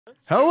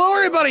Hello,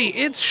 everybody.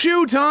 It's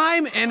shoe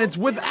time, and it's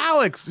with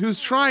Alex, who's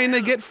trying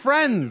to get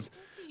friends.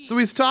 So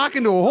he's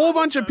talking to a whole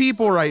bunch of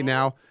people right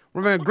now.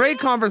 We're having a great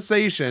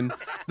conversation.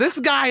 This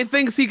guy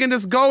thinks he can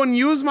just go and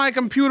use my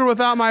computer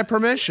without my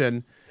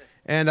permission,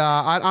 and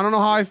I don't know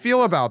how I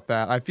feel about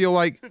that. I feel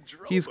like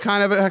he's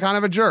kind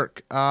of a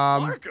jerk.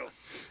 I'm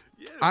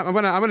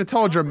gonna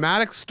tell a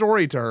dramatic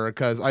story to her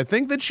because I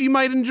think that she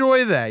might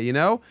enjoy that. You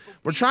know,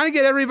 we're trying to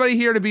get everybody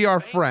here to be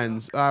our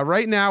friends.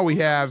 Right now we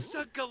have.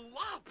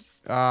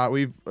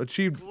 We've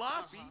achieved.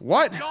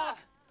 What?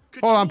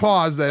 Hold on,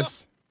 pause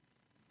this.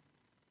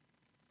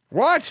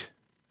 What?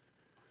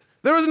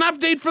 There was an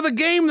update for the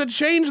game that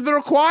changed the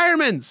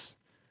requirements.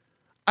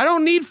 I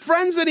don't need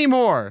friends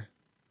anymore.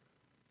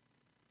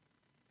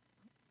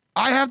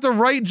 I have to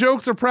write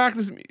jokes or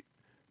practice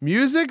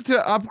music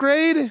to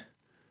upgrade?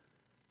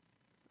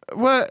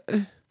 What?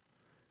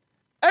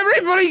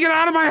 Everybody get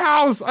out of my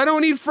house. I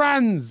don't need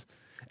friends.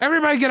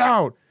 Everybody get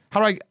out.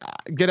 How do I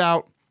get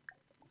out?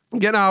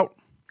 Get out.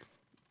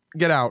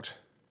 Get out.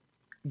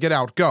 Get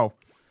out. Go.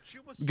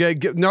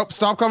 Nope.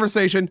 Stop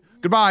conversation.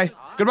 Goodbye.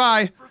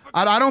 Goodbye.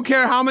 I don't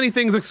care how many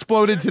things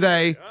exploded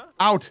today.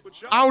 Out.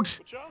 Out.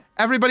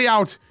 Everybody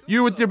out.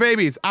 You with your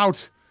babies.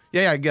 Out.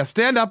 Yeah.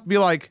 Stand up. Be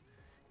like,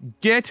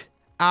 get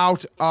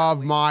out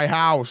of my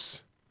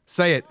house.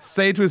 Say it.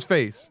 Say it to his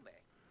face.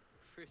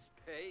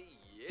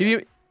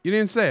 You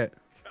didn't say it.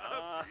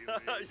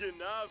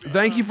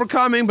 Thank you for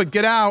coming, but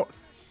get out.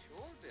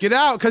 Get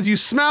out, because you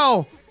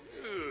smell.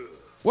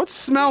 What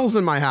smells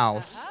in my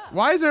house?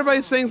 Why is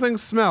everybody saying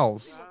things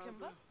smells?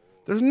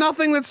 There's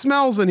nothing that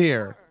smells in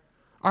here.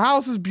 Our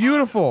house is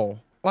beautiful.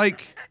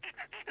 Like,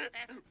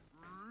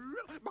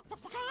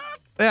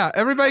 yeah,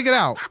 everybody get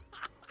out.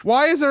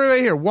 Why is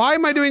everybody here? Why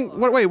am I doing,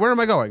 wait, where am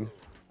I going?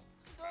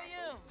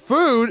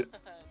 Food?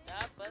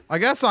 I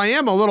guess I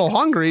am a little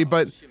hungry,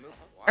 but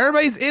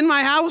everybody's in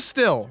my house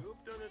still.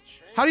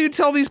 How do you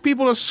tell these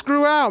people to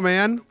screw out,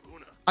 man?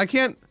 I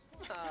can't.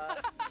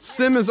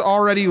 Sim is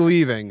already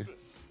leaving.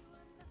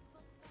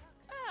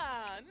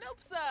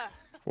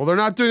 Well, they're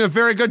not doing a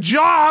very good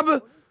job.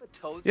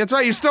 Yeah, that's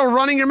right. You're still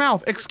running your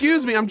mouth.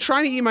 Excuse me. I'm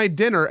trying to eat my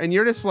dinner, and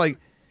you're just like,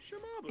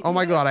 oh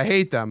my God, I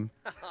hate them.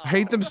 I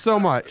hate them so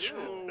much.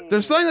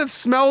 There's something that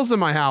smells in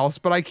my house,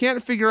 but I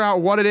can't figure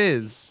out what it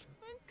is.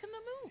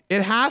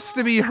 It has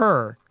to be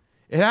her.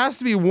 It has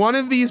to be one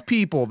of these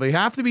people. They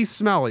have to be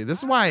smelly. This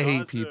is why I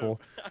hate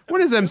people.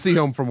 When is MC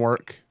home from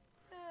work?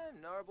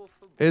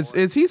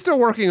 Is he still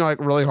working like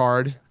really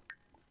hard?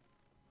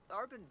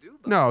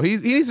 No, he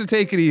needs to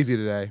take it easy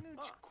today.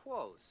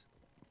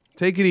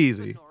 Take it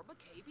easy.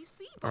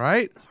 All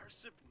right?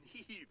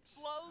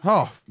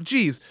 Oh,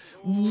 jeez.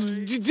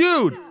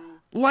 Dude,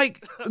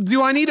 like,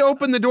 do I need to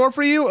open the door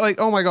for you? Like,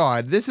 oh my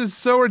God, this is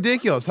so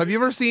ridiculous. Have you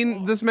ever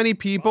seen this many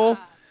people,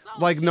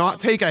 like,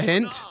 not take a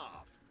hint?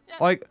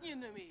 Like,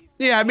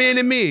 yeah, man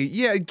and me.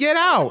 Yeah, get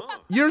out.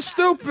 You're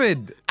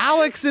stupid.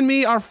 Alex and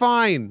me are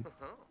fine.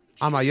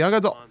 I'm a young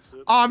adult.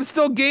 Oh, I'm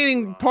still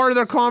gaining part of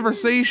their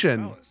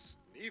conversation.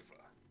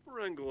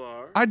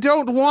 I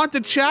don't want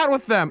to chat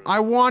with them. I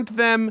want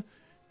them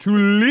to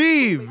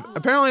leave.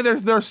 Apparently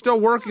they're still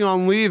working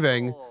on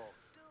leaving,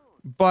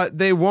 but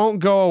they won't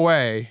go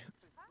away.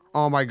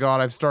 Oh my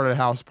God, I've started a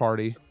house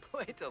party.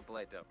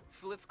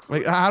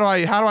 Like, how do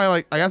I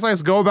like, I guess I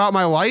just go about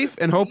my life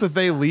and hope that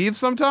they leave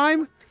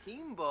sometime?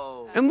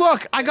 And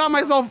look, I got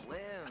myself,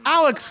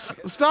 Alex,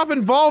 stop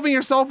involving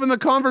yourself in the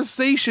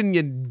conversation,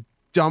 you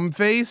dumb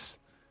face.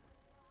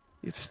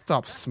 You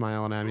stop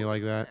smiling at me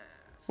like that.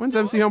 When's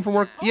MC home from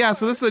work? Yeah,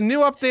 so this is a new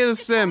update of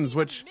The Sims,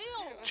 which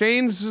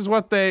changes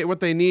what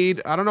they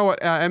need. I don't know what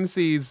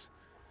MC's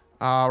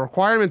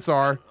requirements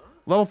are.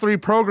 Level 3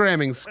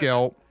 programming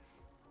skill.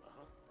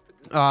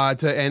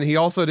 And he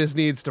also just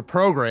needs to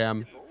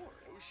program.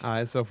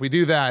 So if we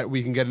do that,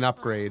 we can get an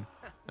upgrade.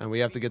 And we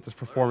have to get this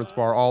performance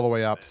bar all the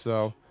way up.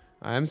 So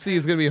MC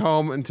is going to be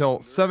home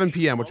until 7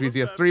 p.m., which means he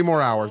has 3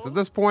 more hours. At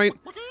this point,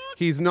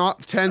 he's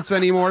not tense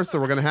anymore, so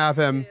we're going to have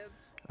him...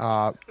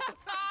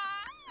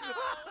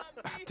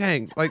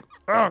 dang, like,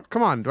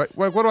 come on.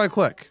 What do I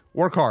click?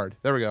 Work hard.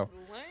 There we go.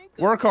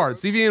 Work hard.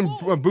 See if you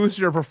can boost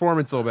your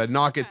performance a little bit,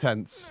 not get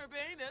tense.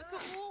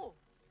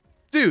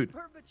 Dude,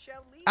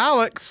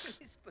 Alex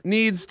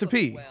needs to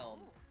pee.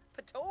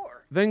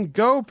 Then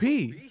go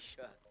pee.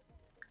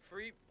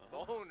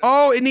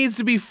 Oh, it needs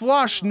to be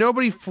flushed.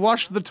 Nobody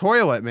flushed the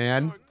toilet,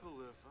 man.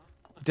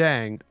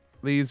 Dang,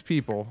 these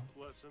people.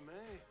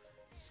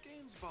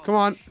 Come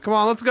on,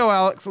 let's go,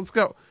 Alex. Let's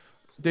go.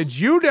 Did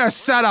you just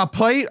set a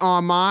plate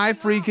on my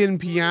freaking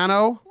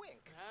piano?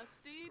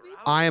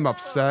 I am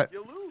upset.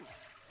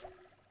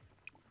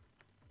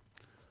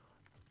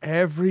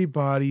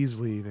 Everybody's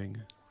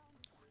leaving.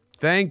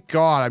 Thank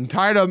God. I'm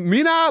tired of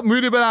Mina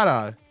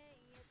Mudibara.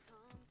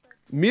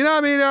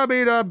 Mina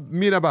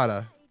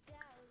Bada.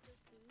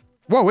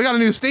 Whoa, we got a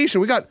new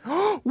station. We got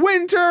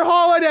Winter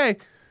Holiday.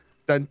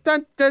 Dun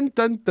dun dun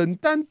dun dun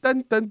dun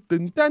dun dun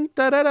dun dun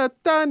dun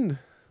dun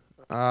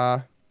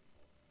dun.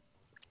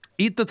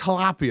 Eat the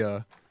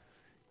tilapia.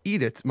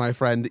 Eat it, my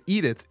friend.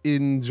 Eat it.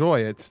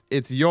 Enjoy it.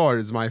 It's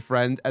yours, my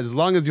friend, as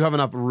long as you have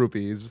enough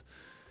rupees.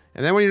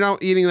 And then when you're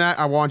not eating that,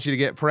 I want you to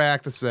get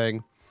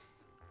practicing.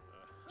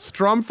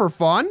 Strum for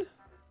fun?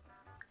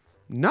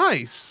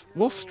 Nice.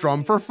 We'll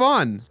strum for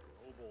fun.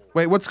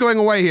 Wait, what's going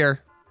away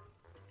here?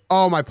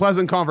 Oh, my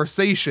pleasant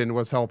conversation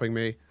was helping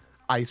me.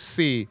 I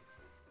see.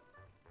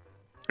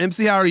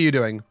 MC, how are you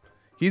doing?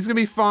 He's going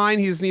to be fine.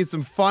 He just needs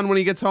some fun when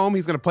he gets home.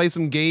 He's going to play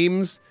some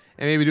games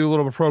and maybe do a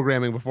little bit of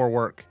programming before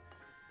work.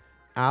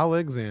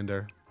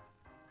 Alexander.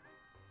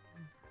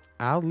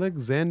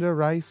 Alexander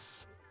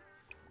Rice.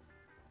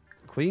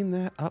 Clean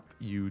that up,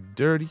 you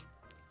dirty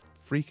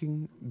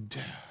freaking...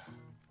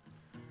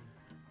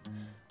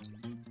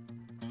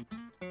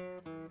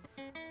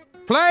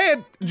 Play it,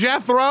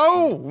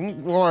 Jethro!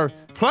 Or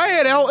play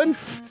it, Elton!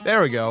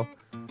 There we go.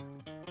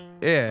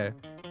 Yeah.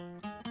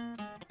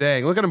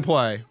 Dang, look at him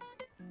play.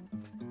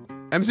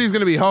 MC's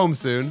gonna be home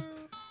soon.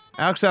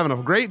 Alex having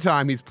a great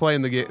time. He's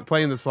playing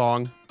the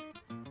song.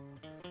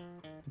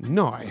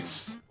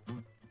 Nice.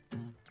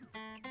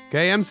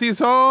 Okay, MC's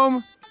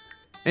home.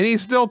 And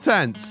he's still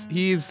tense.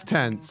 He's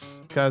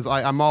tense. Because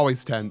I'm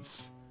always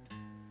tense.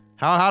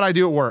 How'd I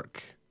do at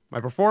work?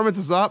 My performance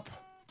is up.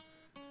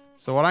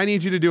 So what I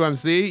need you to do,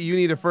 MC, you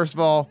need to first of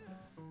all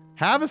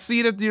have a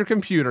seat at your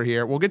computer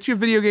here. We'll get you a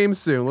video game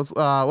soon. Let's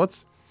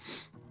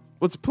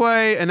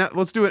play and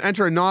let's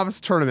enter a novice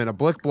tournament, a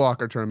Blick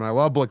Blocker tournament. I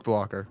love Blick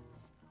Blocker.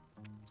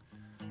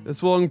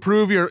 This will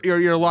improve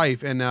your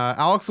life, and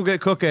Alex will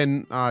get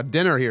cooking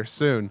dinner here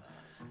soon.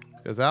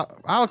 Because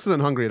Alex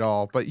isn't hungry at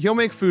all, but he'll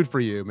make food for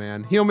you,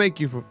 man. He'll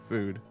make you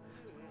food.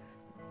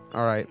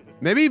 All right.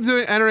 Maybe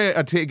entering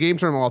a game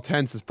tournament while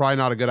tense is probably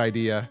not a good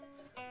idea.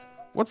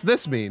 What's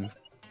this mean?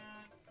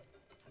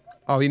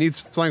 Oh, he needs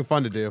something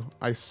fun to do.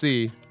 I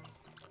see.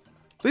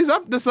 So he's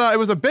up. It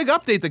was a big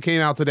update that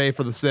came out today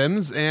for The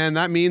Sims, and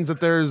that means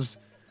that there's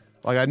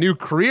like a new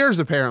careers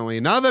apparently.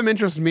 None of them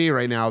interest me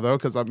right now though,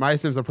 because my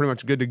Sims are pretty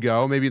much good to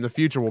go. Maybe in the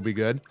future will be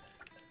good.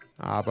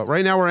 But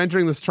right now we're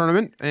entering this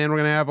tournament, and we're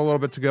going to have a little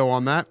bit to go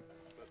on that.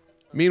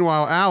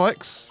 Meanwhile,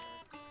 Alex,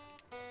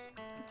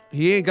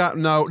 he ain't got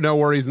no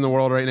worries in the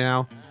world right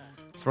now.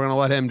 So we're going to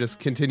let him just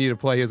continue to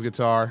play his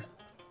guitar.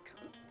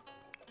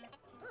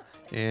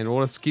 And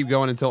we'll just keep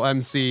going until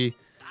MC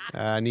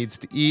needs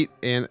to eat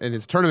and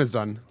his tournament's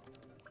done.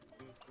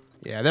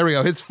 Yeah, there we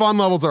go. His fun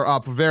levels are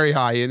up very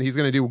high, and he's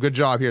going to do a good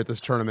job here at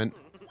this tournament.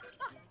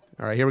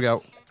 All right, here we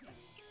go.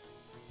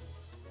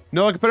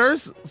 No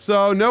competitors,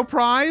 so no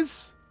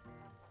prize.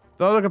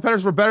 The other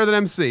competitors were better than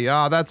MC.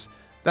 Ah,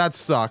 that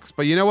sucks.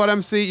 But you know what,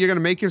 MC? You're gonna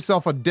make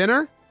yourself a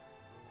dinner.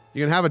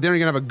 You're gonna have a dinner.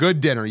 You're gonna have a good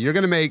dinner. You're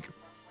gonna make,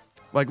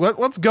 like,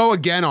 let's go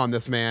again on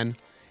this, man.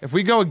 If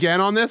we go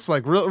again on this,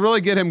 like, really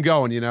get him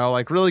going, you know,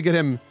 like, really get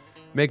him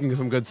making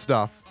some good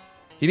stuff.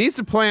 He needs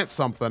to plant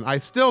something. I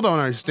still don't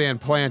understand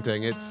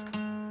planting.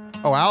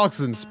 Oh, Alex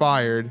is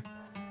inspired,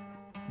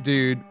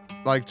 dude.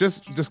 Like,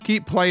 just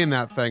keep playing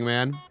that thing,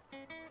 man.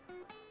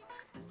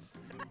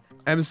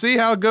 MC,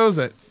 how goes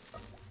it?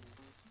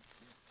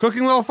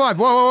 Cooking level 5.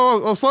 Whoa, whoa,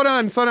 whoa. Oh, slow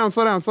down, slow down,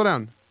 slow down, slow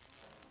down.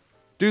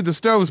 Dude, the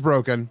stove's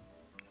broken.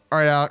 All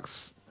right,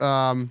 Alex.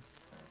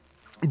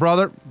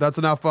 Brother, that's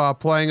enough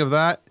playing of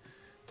that.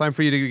 Time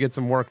for you to get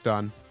some work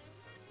done.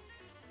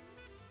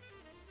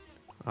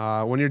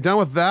 When you're done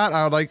with that,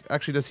 I would like...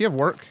 Actually, does he have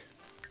work?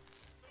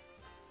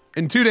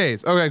 In 2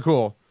 days. Okay,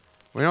 cool.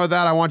 When you're done with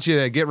that, I want you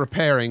to get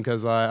repairing,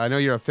 because I know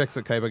you're a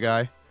fix-it type of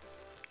guy.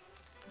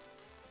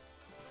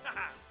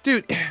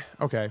 Dude,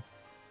 okay.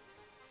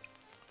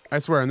 I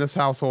swear, in this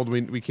household,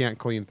 we can't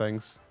clean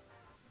things.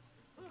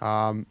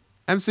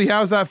 MC,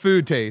 how's that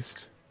food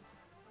taste?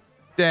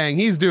 Dang,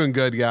 he's doing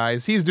good,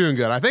 guys. He's doing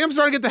good. I think I'm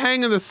starting to get the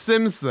hang of the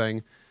Sims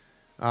thing.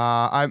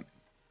 But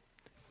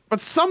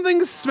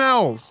something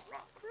smells.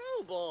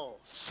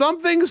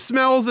 Something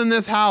smells in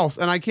this house,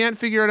 and I can't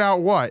figure it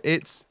out what.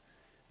 It's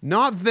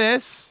not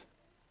this.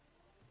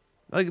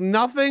 Like,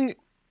 nothing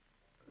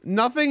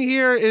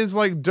here is,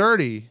 like,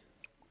 dirty.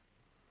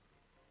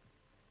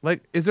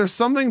 Like, is there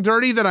something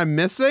dirty that I'm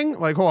missing?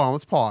 Like, hold on,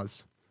 let's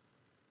pause.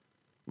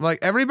 Like,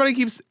 everybody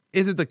keeps...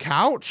 Is it the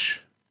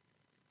couch?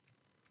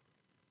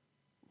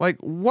 Like,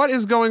 what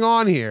is going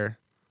on here?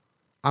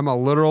 I'm a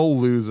literal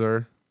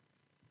loser.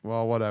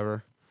 Well,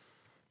 whatever.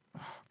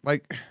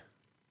 Like...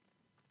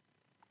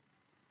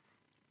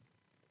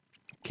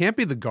 Can't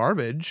be the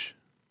garbage.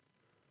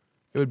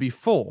 It would be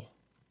full.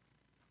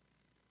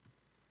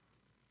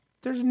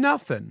 There's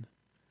nothing.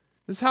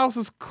 This house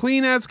is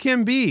clean as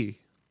can be.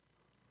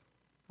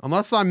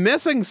 Unless I'm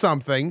missing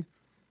something.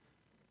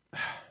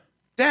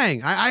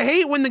 Dang, I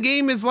hate when the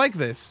game is like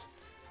this.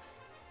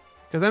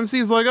 Because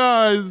MC's like,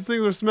 oh, these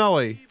things are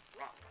smelly.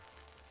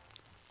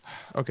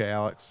 Okay,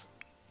 Alex.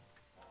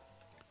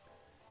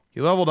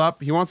 He leveled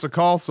up. He wants to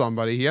call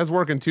somebody. He has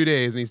work in 2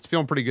 days, and he's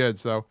feeling pretty good,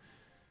 so...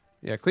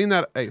 Yeah, clean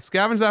that. Hey,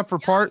 scavenge that for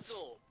parts.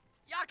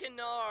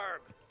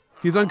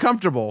 He's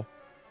uncomfortable.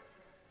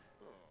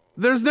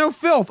 There's no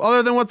filth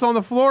other than what's on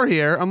the floor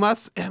here,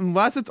 unless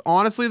it's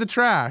honestly the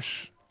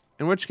trash.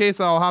 In which case,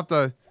 I'll have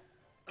to...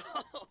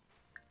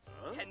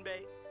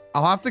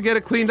 I'll have to get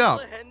it cleaned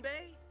up.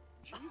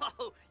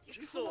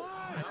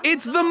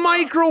 It's the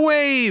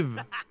microwave!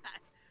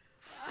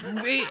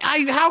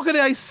 How could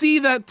I see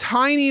that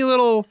tiny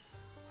little,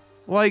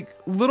 like,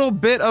 little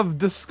bit of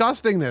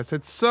disgustingness?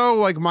 It's so,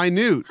 like,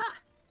 minute.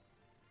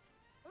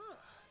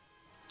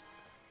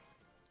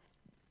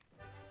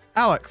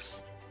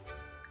 Alex,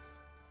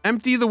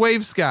 empty the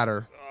wave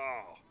scatter.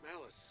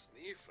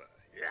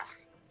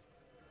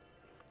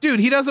 Dude,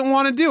 he doesn't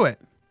want to do it.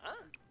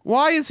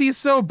 Why is he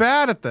so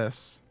bad at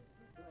this?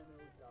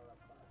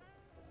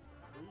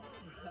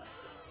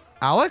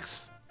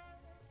 Alex?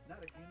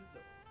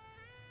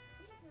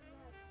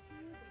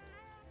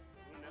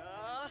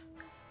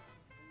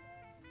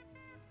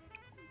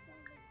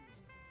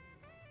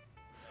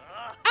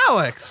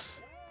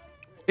 Alex!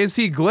 Is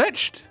he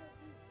glitched?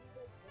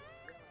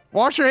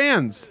 Wash your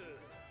hands.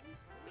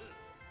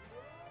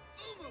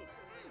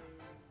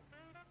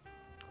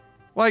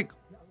 Like,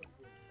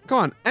 come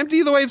on,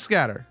 empty the wave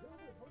scatter.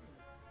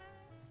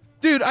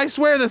 Dude, I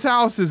swear this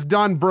house is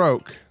done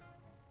broke.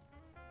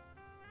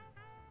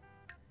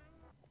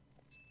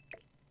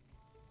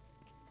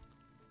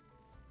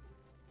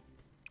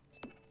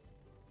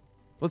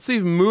 Let's see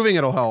if moving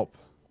it'll help.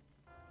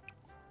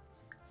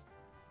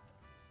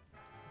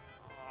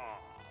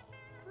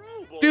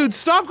 Dude,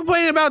 stop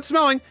complaining about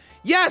smelling.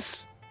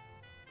 Yes!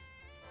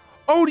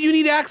 Oh, do you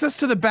need access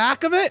to the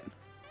back of it?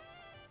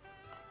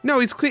 No,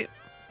 he's clean.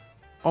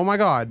 Oh my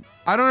God.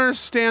 I don't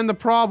understand the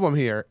problem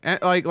here.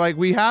 Like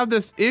we have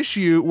this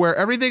issue where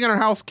everything in our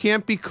house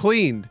can't be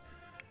cleaned.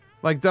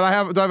 Like, do I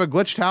have a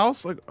glitched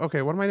house? Like,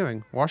 okay, what am I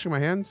doing? Washing my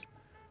hands?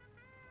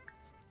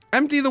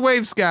 Empty the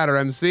wave scatter,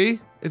 MC.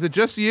 Is it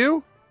just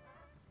you?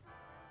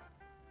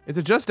 Is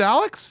it just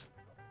Alex?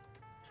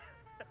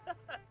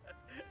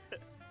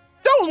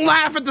 Don't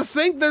laugh at the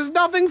sink. There's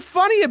nothing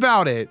funny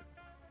about it.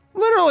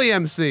 Literally,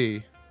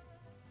 MC.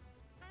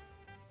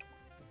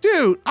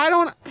 Dude, I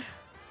don't...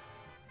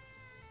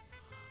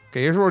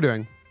 Okay, here's what we're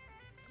doing.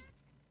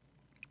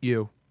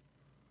 You.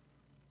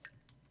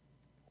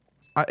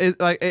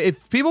 Like,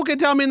 if people can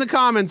tell me in the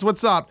comments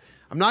what's up,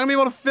 I'm not gonna be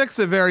able to fix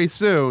it very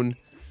soon,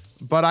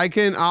 but I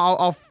can.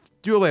 I'll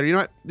do it later. You know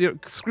what? You know,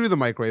 screw the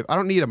microwave. I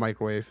don't need a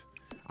microwave.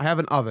 I have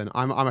an oven.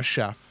 I'm a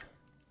chef.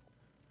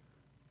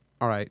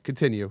 All right,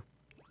 continue.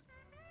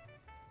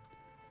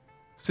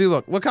 See,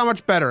 look how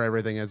much better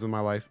everything is in my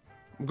life.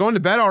 I'm going to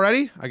bed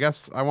already. I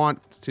guess I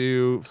want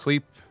to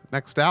sleep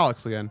next to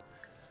Alex again.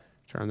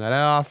 Turn that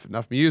off.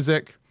 Enough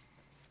music.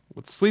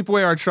 Let's sleep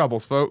away our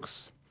troubles,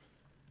 folks.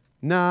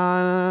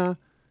 Na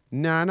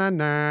na na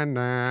na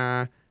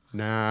na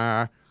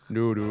na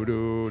do do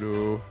do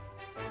do.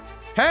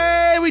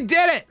 Hey, we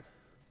did it!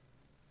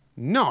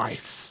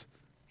 Nice.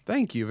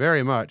 Thank you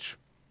very much.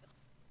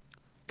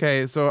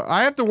 Okay, so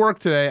I have to work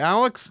today.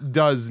 Alex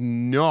does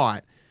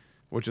not,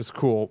 which is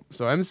cool.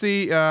 So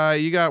MC,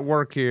 you got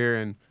work here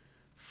in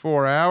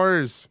 4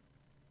 hours,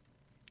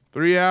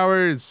 3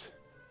 hours.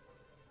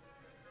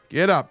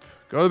 Get up.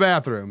 Go to the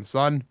bathroom,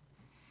 son.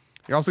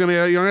 You're also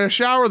gonna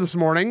shower this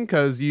morning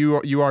because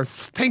you are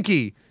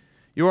stinky.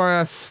 You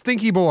are a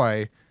stinky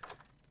boy.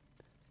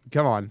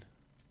 Come on.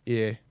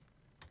 Yeah.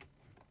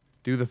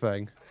 Do the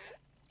thing.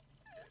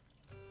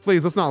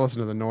 Please, let's not listen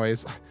to the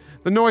noise.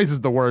 The noise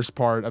is the worst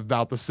part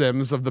about The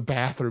Sims, of the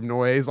bathroom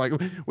noise. Like,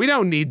 we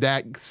don't need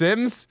that,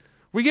 Sims.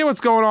 We get what's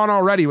going on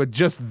already with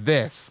just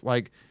this.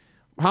 Like,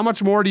 how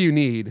much more do you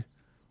need?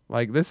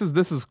 Like, this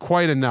is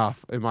quite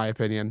enough, in my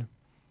opinion.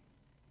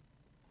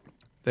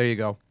 There you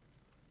go.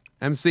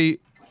 MC,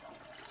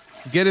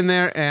 get in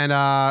there and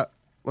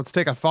let's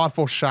take a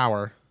thoughtful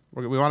shower.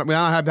 We want to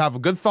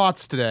have good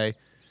thoughts today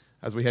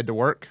as we head to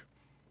work.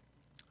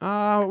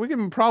 We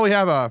can probably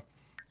have a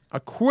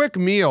quick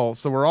meal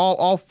so we're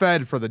all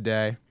fed for the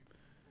day.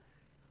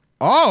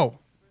 Oh,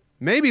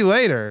 maybe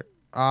later.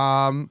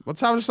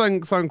 Let's have just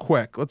something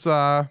quick. Let's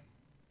have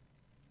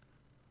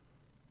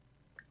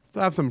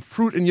some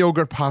fruit and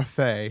yogurt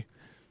parfait.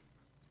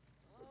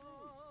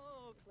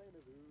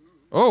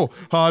 Oh,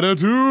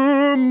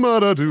 ha-da-doo,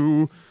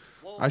 ma-da-doo.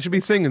 I should be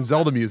singing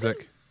Zelda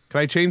music. Can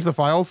I change the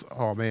files?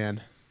 Oh,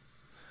 man.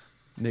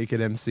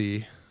 Naked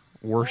MC.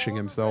 Worshing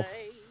himself.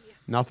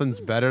 Nothing's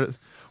better.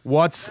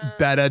 What's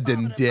better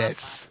than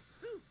this?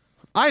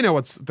 I know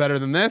what's better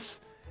than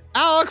this.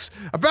 Alex,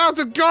 about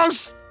to go...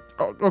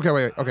 Oh, okay,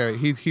 wait. Okay,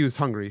 he was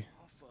hungry.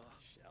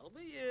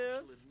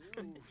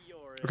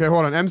 Okay,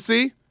 hold on.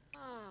 MC,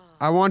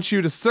 I want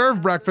you to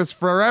serve breakfast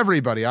for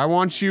everybody. I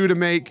want you to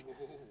make...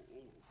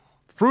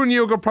 fruit and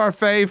yogurt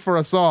parfait for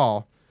us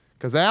all.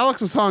 Because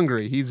Alex is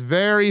hungry. He's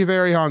very,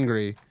 very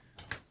hungry.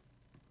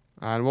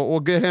 And we'll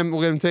get him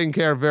taken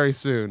care of very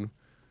soon.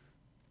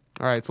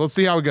 Alright, so let's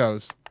see how it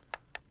goes.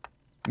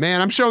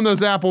 Man, I'm showing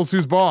those apples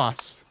who's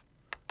boss.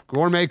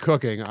 Gourmet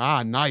cooking.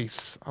 Ah,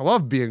 nice. I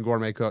love being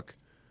gourmet cook.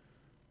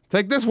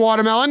 Take this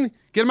watermelon.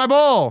 Get in my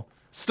bowl.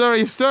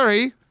 Stirry,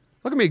 stirry.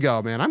 Look at me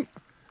go, man.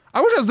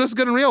 I wish I was this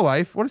good in real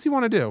life. What does he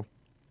want to do?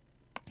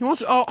 He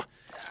wants to... Oh...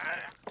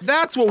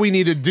 That's what we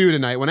need to do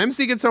tonight. When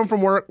MC gets home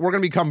from work, we're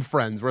going to become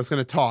friends. We're just going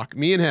to talk.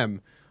 Me and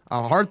him.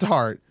 Heart to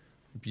heart.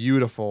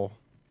 Beautiful.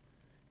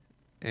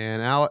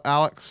 And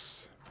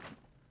Alex,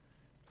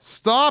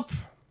 stop.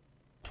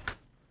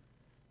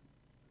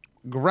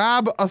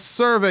 Grab a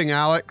serving,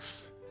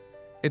 Alex.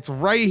 It's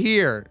right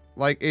here.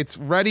 Like, it's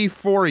ready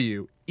for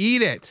you.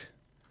 Eat it.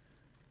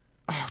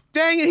 Oh,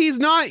 dang it, he's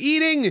not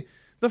eating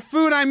the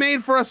food I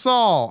made for us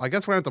all. I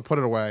guess we're gonna have to put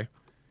it away.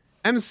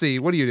 MC,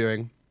 what are you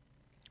doing?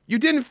 You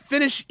didn't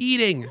finish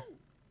eating.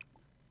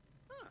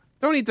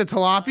 Don't eat the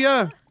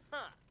tilapia.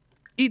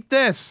 Eat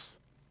this.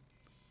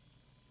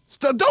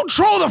 Don't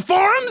troll the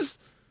forums!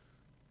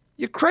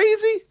 You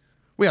crazy?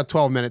 We have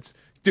 12 minutes.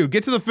 Dude,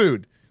 get to the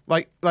food.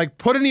 Like,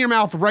 put it in your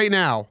mouth right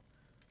now.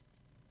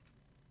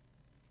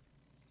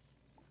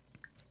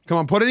 Come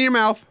on, put it in your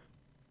mouth.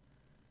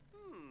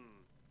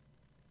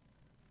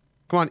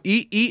 Come on,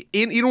 eat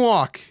and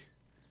walk.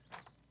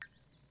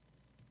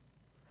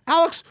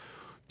 Alex,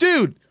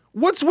 dude,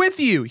 what's with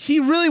you? He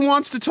really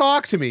wants to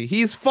talk to me.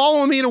 He's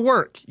following me to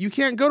work. You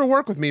can't go to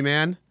work with me,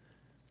 man.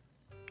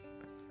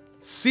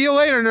 See you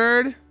later,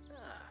 nerd.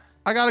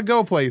 I gotta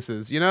go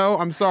places, you know?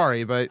 I'm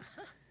sorry, but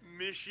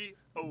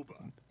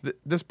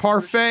this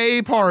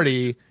parfait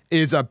party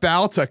is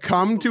about to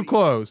come to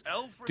close.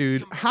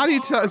 Dude, how do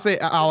you say,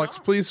 Alex,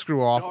 please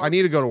screw off. I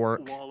need to go to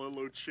work.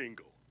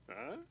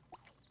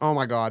 Oh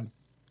my God.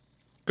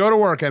 Go to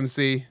work,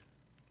 MC.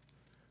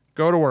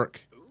 Go to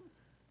work.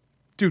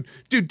 Dude,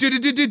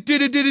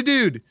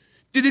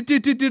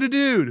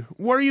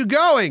 where are you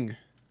going?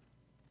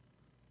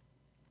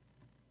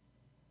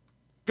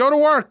 Go to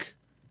work.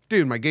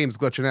 Dude, my game's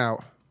glitching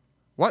out.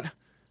 What?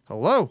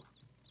 Hello?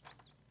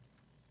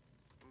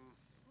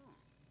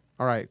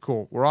 All right,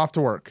 cool. We're off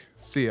to work.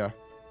 See ya.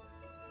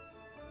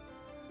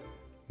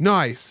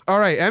 Nice. All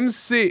right,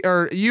 MC,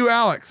 or you,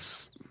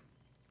 Alex.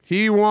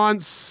 He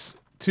wants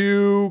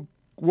to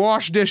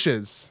wash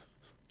dishes.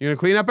 You gonna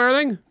clean up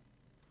everything?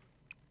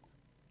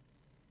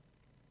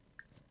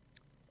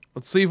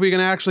 Let's see if we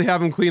can actually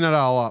have him clean it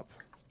all up.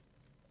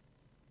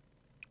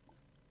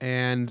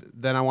 And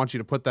then I want you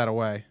to put that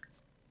away.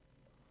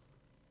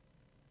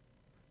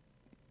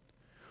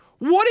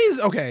 What is...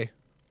 Okay.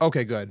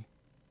 Okay, good.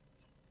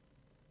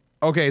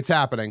 Okay, it's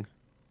happening.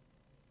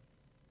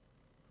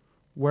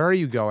 Where are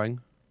you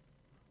going?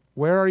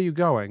 Where are you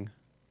going?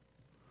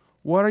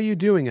 What are you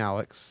doing,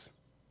 Alex?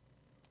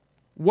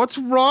 What's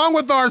wrong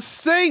with our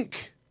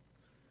sink?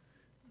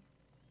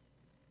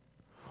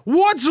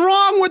 What's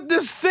wrong with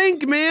this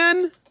sink,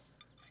 man?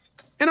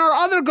 And our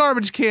other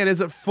garbage can, is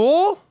it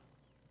full?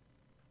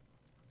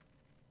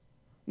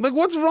 Like,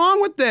 what's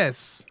wrong with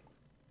this?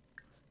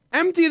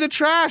 Empty the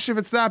trash if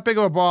it's that big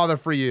of a bother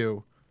for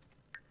you.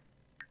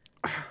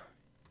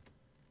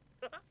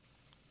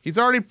 He's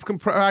already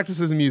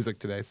practices music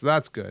today, so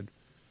that's good.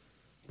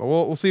 But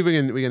we'll see if we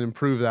can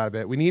improve that a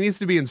bit. He needs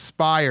to be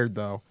inspired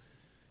though.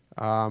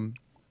 So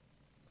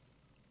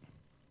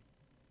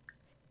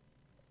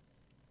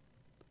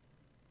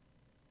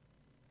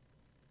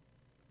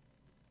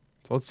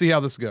let's see how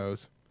this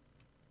goes.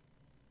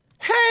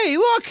 Hey,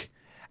 look!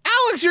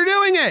 Alex, you're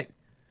doing it!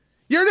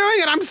 You're doing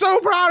it! I'm so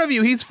proud of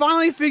you! He's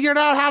finally figured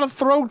out how to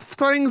throw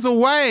things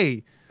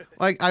away!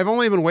 Like, I've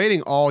only been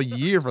waiting all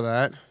year for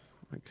that.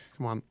 Like,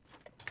 come on.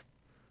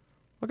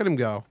 Look at him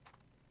go.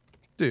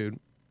 Dude,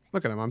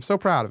 look at him. I'm so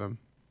proud of him.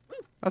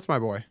 That's my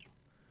boy.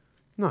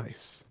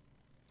 Nice.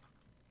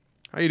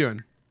 How you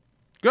doing?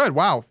 Good.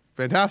 Wow.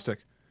 Fantastic.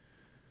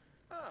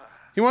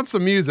 He wants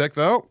some music,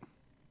 though.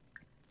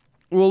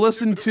 We'll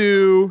listen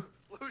to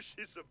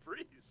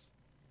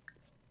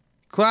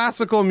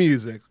classical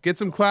music. Get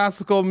some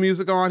classical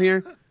music on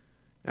here.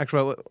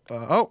 Actually,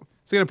 oh,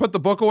 so you're gonna put the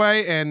book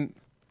away and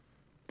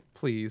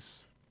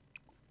please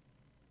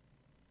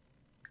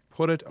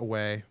put it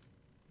away.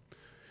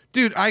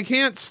 Dude, I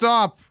can't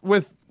stop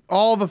with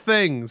all the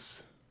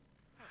things.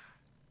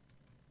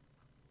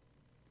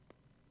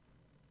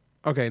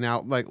 Okay,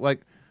 now, like,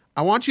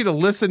 I want you to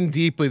listen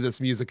deeply to this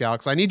music,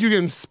 Alex. I need you to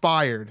get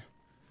inspired.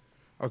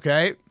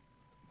 Okay?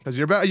 Because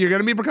you're going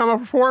to become a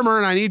performer,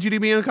 and I need you to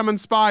become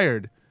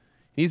inspired.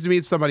 He needs to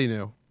meet somebody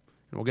new. And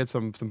we'll get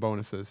some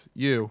bonuses.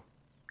 You.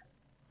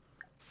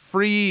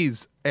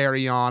 Freeze,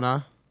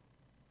 Ariana.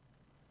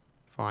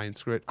 Fine,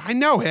 screw it. I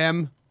know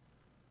him.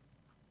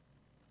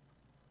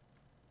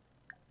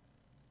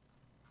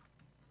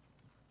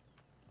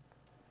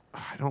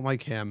 I don't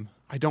like him.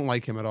 I don't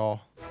like him at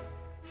all.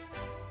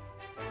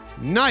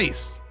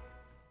 Nice!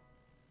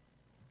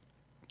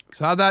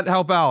 So how'd that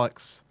help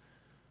Alex?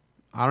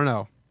 I don't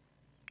know.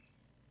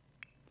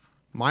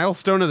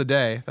 Milestone of the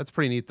day. That's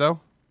pretty neat,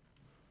 though.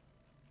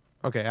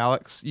 Okay,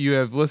 Alex, you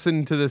have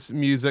listened to this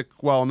music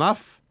well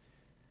enough.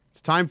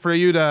 It's time for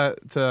you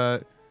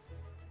to...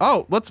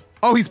 Oh, let's...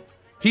 Oh,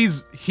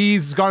 he's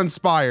got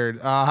inspired.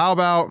 How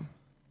about...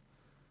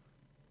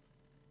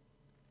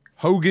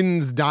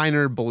 Hogan's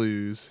Diner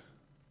Blues.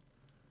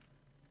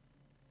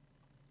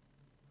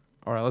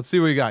 All right, let's see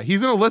what we got.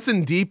 He's going to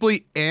listen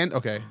deeply and...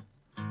 Okay.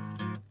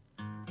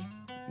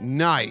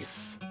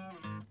 Nice.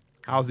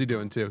 How's he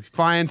doing, too?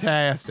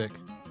 Fantastic.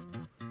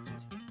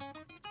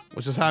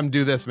 Let's just have him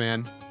do this,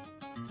 man.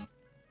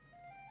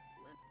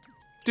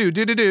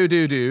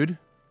 Dude.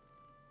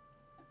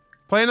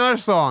 Play another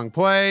song.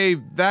 Play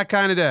That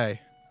Kind of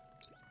Day.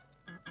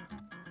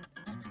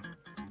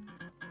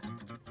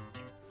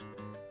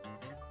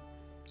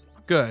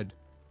 Good.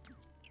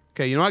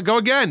 Okay, you know what? Go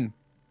again.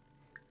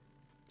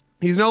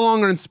 He's no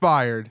longer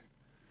inspired.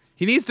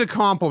 He needs to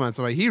compliment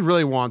somebody. He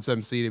really wants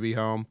MC to be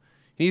home.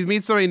 He needs to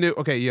meet somebody new.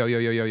 Okay,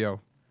 yo.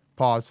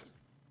 Pause.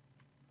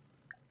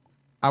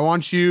 I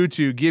want you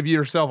to give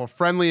yourself a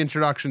friendly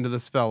introduction to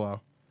this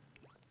fellow.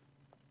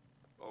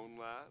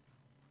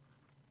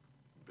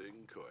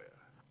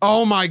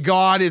 Oh my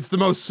god, it's the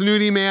most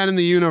snooty man in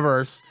the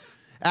universe.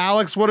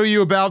 Alex, what are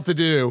you about to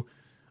do?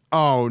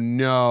 Oh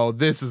no,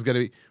 this is gonna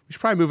be... We should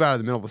probably move out of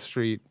the middle of the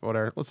street.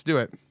 Whatever, let's do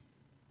it.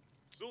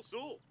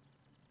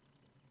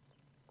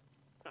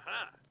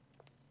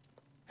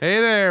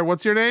 Hey there,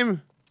 what's your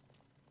name?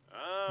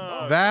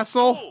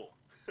 Vassal?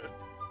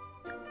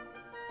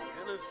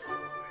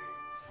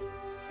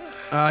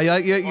 You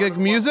like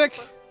music?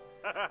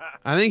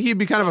 I think he'd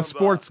be kind of a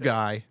sports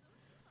guy.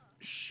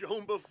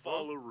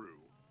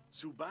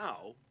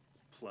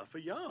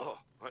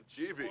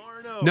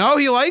 No,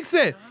 he likes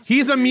it.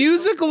 He's a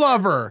music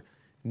lover.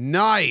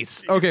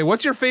 Nice. Okay,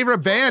 what's your favorite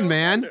band,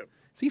 man?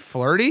 Is he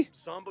flirty?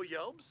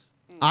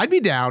 I'd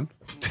be down.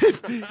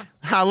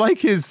 I like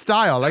his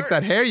style. I like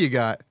that hair you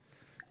got.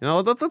 You know,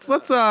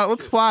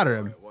 let's flatter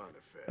him.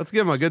 Let's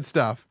give him a good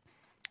stuff.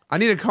 I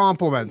need to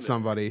compliment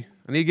somebody.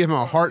 I need to give him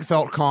a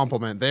heartfelt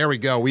compliment. There we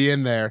go. We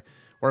in there.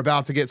 We're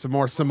about to get some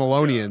more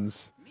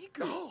Similonians.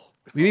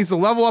 He needs to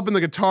level up in the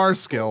guitar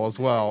skill as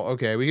well.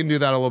 Okay, we can do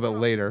that a little bit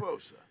later.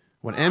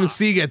 When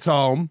MC gets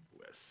home.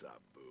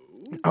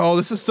 Oh,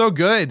 this is so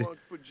good.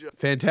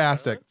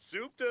 Fantastic.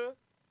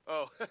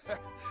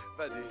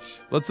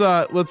 Let's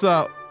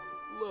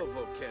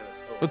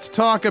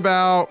talk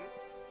about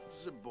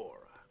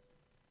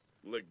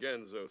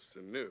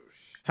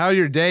how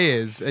your day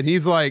is. And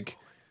he's like,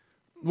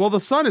 well, the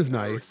sun is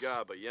nice.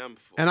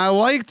 And I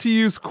like to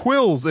use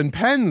quills and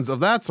pens of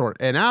that sort.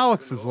 And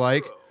Alex is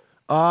like,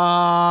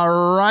 all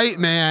right,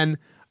 man.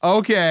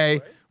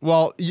 Okay.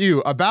 Well,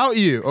 about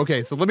you.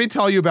 Okay, so let me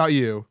tell you about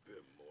you.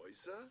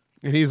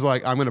 And he's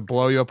like, I'm going to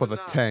blow you up with a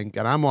tank.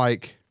 And I'm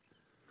like,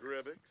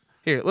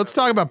 here, let's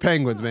talk about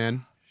penguins,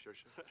 man.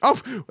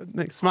 Oh,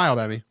 Nick smiled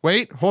at me.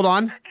 Wait, hold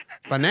on.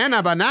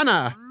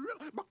 Banana.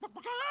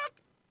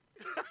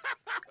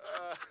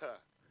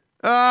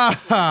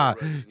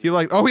 He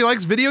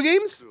likes video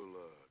games?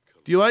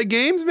 Do you like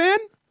games, man?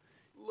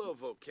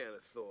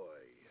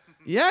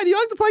 Yeah, do you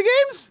like to play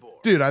games?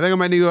 Dude, I think I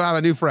might need to have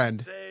a new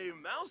friend.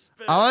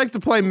 I like to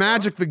play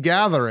Magic the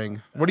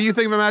Gathering. What do you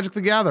think about Magic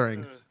the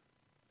Gathering?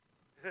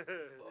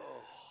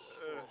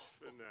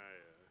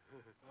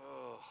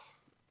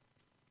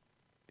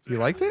 You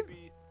liked it?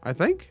 I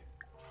think.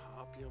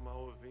 I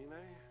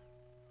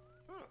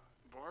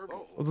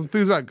was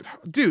enthused about it.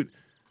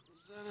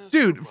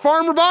 Dude,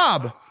 Farmer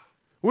Bob.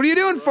 What are you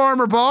doing,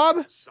 Farmer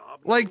Bob?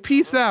 Like,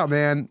 peace out,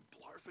 man.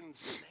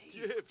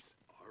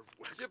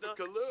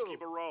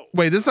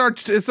 Wait, this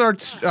is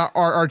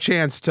our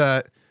chance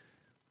to...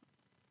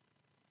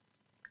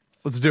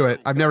 Let's do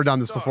it. I've never done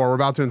this before. We're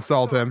about to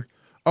insult him.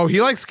 Oh,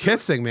 he likes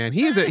kissing, man.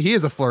 He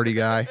is a flirty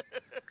guy.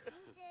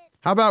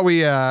 How about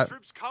we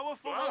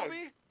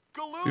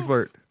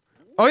flirt?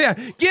 Oh yeah,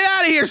 get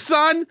out of here,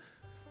 son.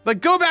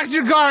 Like, go back to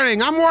your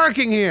gardening. I'm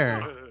working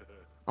here.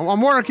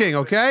 I'm working,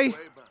 okay?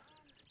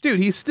 Dude,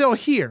 he's still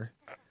here.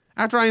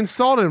 After I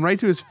insulted him right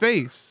to his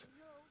face.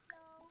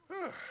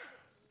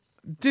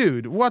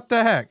 Dude, what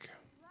the heck?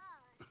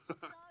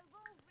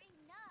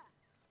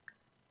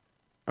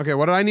 Okay,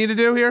 what do I need to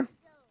do here?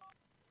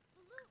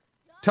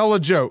 Tell a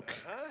joke.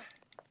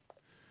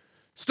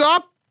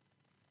 Stop!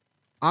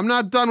 I'm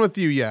not done with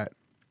you yet.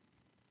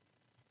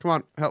 Come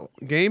on, hell,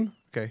 game?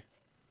 Okay.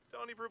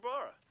 Tony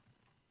Brubara.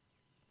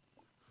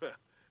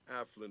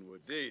 Aflin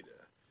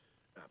Wadida.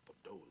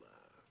 Apodola.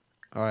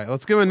 All right,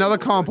 let's give him another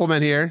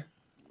compliment here.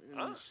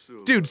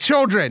 Dude,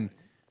 children,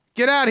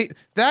 get out of here.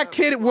 That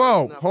kid,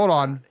 whoa, hold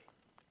on.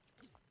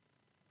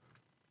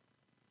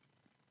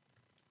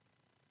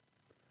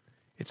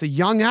 It's a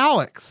young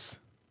Alex.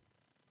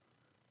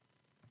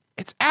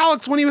 It's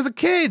Alex when he was a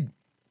kid.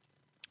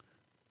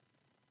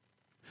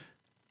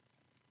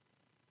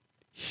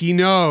 He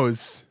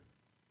knows.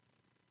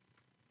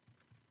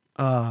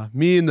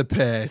 Me in the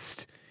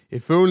past.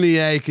 If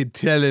only I could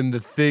tell him the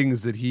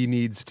things that he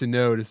needs to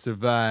know to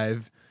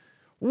survive.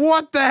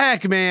 What the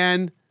heck,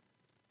 man?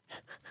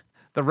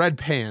 The red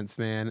pants,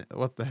 man.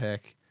 What the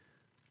heck?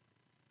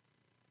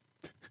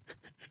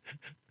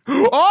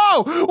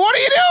 Oh, what are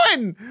you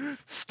doing?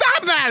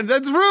 Stop that.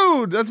 That's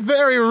rude. That's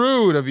very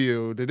rude of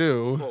you to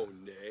do.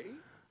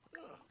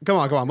 Come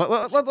on.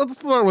 Let's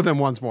flirt with him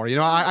once more. You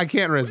know, I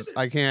can't resist.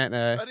 I can't.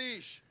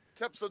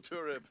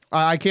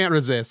 I can't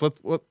resist. Let's.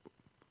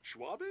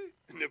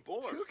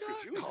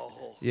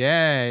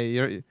 Yeah,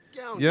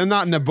 you're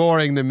not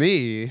naboring to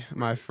me,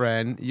 my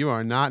friend. You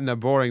are not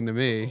naboring to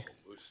me.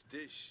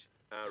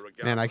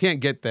 Man, I can't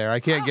get there. I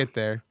can't get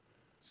there.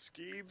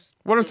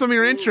 What are some of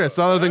your interests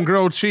other than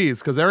grilled cheese?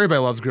 Because everybody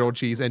loves grilled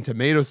cheese and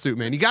tomato soup,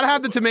 man. You gotta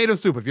have the tomato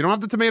soup. If you don't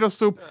have the tomato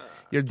soup,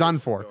 you're done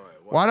for.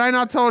 Why did I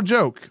not tell a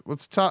joke?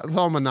 Let's tell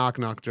him a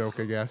knock-knock joke,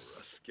 I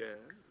guess.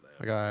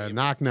 Like a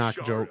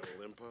knock-knock joke.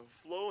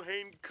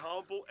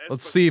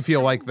 Let's see if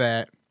he'll like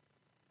that.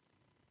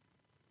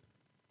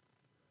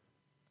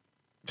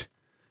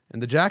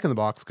 And the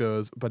Jack-in-the-Box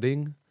goes,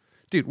 ba-ding.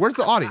 Dude, where's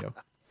the audio?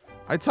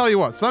 I tell you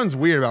what, something's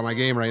weird about my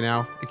game right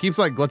now. It keeps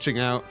like glitching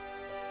out.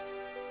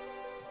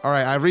 All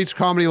right, I've reached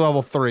comedy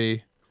level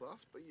 3.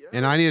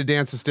 And I need to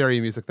dance to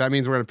stereo music. That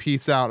means we're going to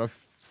piece out of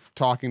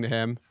talking to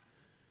him.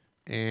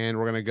 And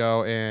we're going to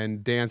go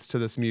and dance to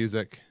this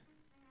music.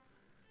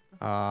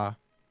 Let's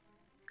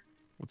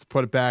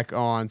put it back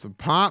on some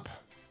pop.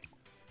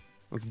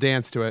 Let's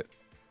dance to it.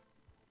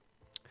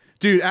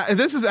 Dude,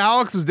 this is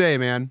Alex's day,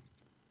 man.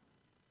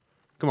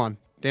 Come on.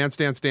 Dance,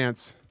 dance,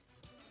 dance.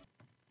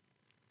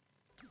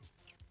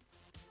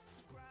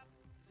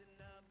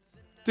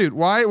 Dude,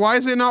 why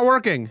is it not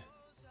working?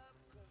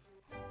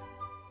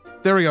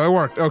 There we go. It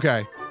worked.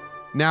 Okay.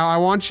 Now I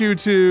want you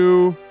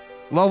to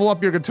level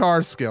up your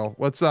guitar skill.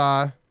 Let's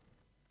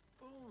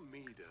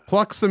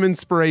pluck some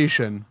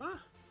inspiration.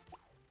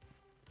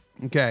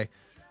 Okay.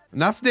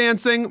 Enough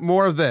dancing,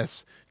 more of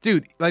this.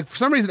 Dude, like for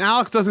some reason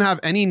Alex doesn't have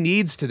any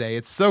needs today.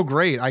 It's so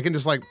great. I can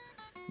just like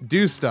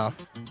do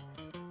stuff. All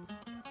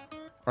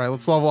right,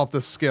 let's level up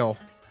this skill.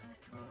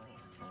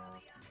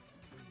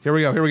 Here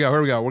we go. Here we go.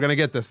 Here we go. We're going to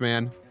get this,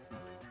 man.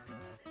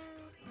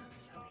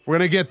 We're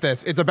going to get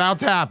this. It's about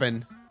to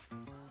happen.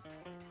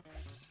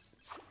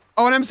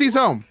 Oh, and MC's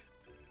home.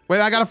 Wait,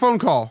 I got a phone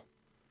call.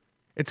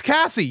 It's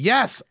Cassie.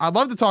 Yes, I'd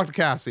love to talk to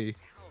Cassie.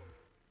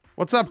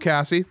 What's up,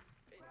 Cassie?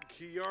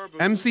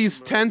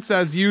 MC's tense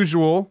as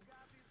usual.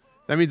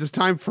 That means it's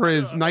time for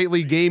his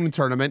nightly game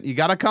tournament. You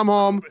got to come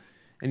home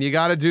and you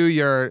got to do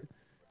your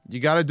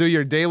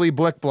daily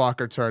Blick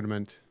Blocker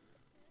tournament.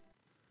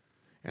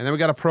 And then we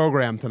got a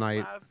program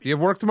tonight. Do you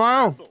have work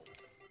tomorrow?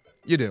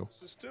 You do.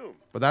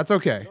 But that's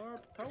okay.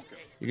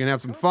 You're going to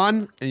have some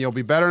fun and you'll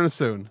be better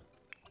soon.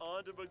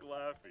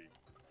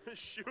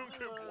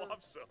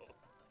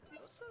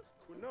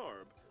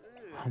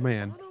 Oh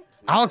man,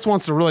 Alex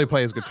wants to really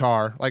play his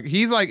guitar. Like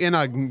he's like in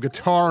a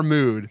guitar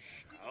mood.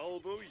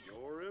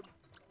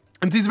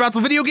 And he's about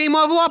to video game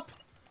level up.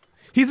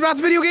 He's about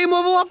to video game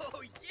level up.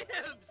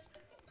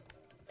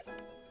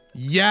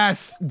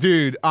 Yes,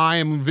 dude, I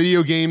am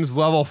video games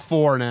level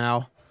 4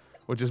 now,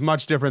 which is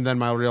much different than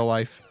my real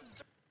life.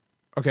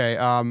 Okay,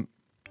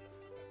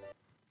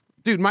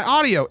 dude, my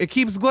audio, it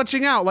keeps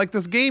glitching out. Like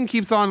this game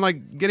keeps on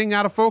like getting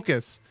out of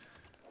focus.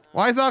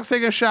 Why is Alex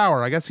taking a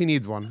shower? I guess he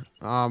needs one.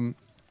 How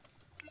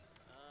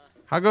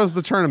goes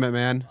the tournament,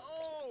 man?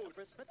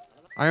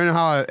 I don't know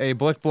how a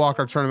Blick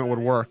Blocker tournament would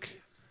work.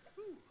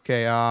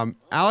 Okay,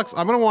 Alex,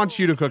 I'm gonna want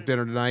you to cook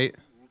dinner tonight.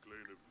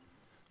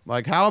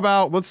 Like, how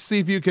about, let's see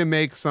if you can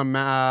make some,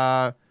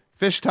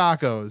 fish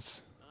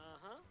tacos.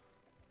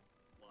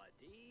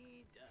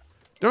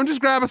 Don't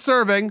just grab a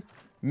serving.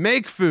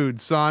 Make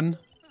food, son.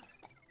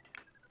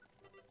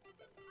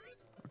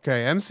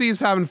 Okay, MC's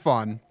having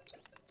fun.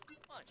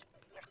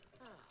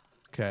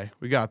 Okay,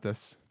 we got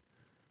this.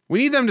 We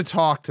need them to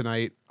talk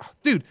tonight.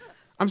 Dude,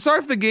 I'm sorry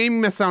if the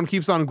game sound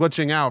keeps on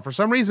glitching out. For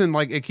some reason,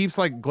 like, it keeps,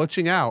 like,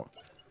 glitching out.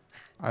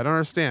 I don't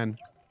understand.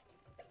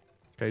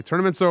 Okay,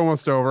 tournament's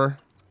almost over.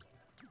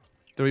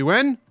 Did we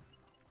win?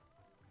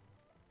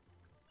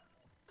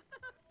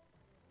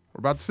 We're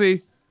about to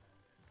see.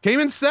 Came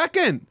in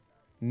second.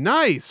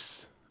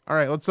 Nice. All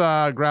right, let's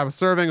grab a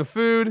serving of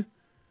food.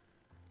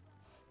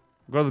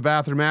 Go to the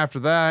bathroom after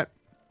that.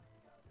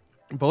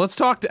 But let's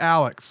talk to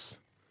Alex.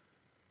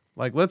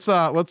 Like, let's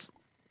oh,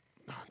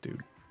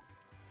 dude.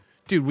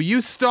 Dude, will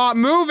you stop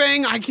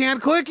moving? I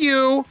can't click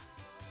you.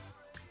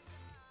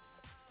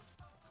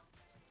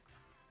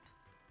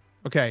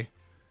 Okay.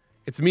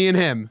 It's me and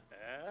him.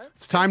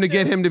 It's time to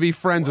get him to be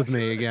friends with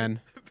me again.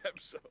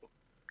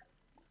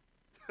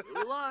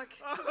 Good luck.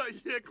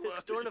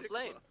 Storm a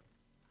flame.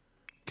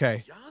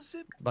 Okay.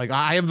 Like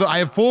I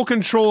have full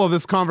control of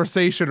this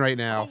conversation right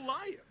now.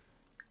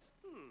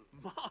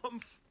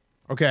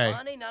 Okay.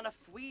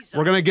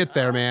 We're gonna get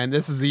there, man.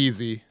 This is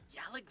easy.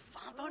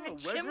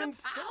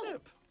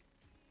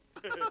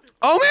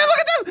 Oh man, look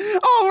at them!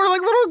 Oh, we're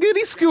like little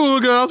giddy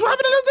schoolgirls. We're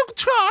having a little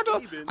trot.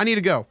 I need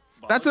to go.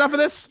 That's enough of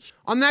this.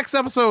 On the next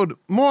episode,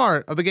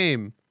 more of the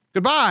game.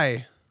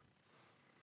 Goodbye.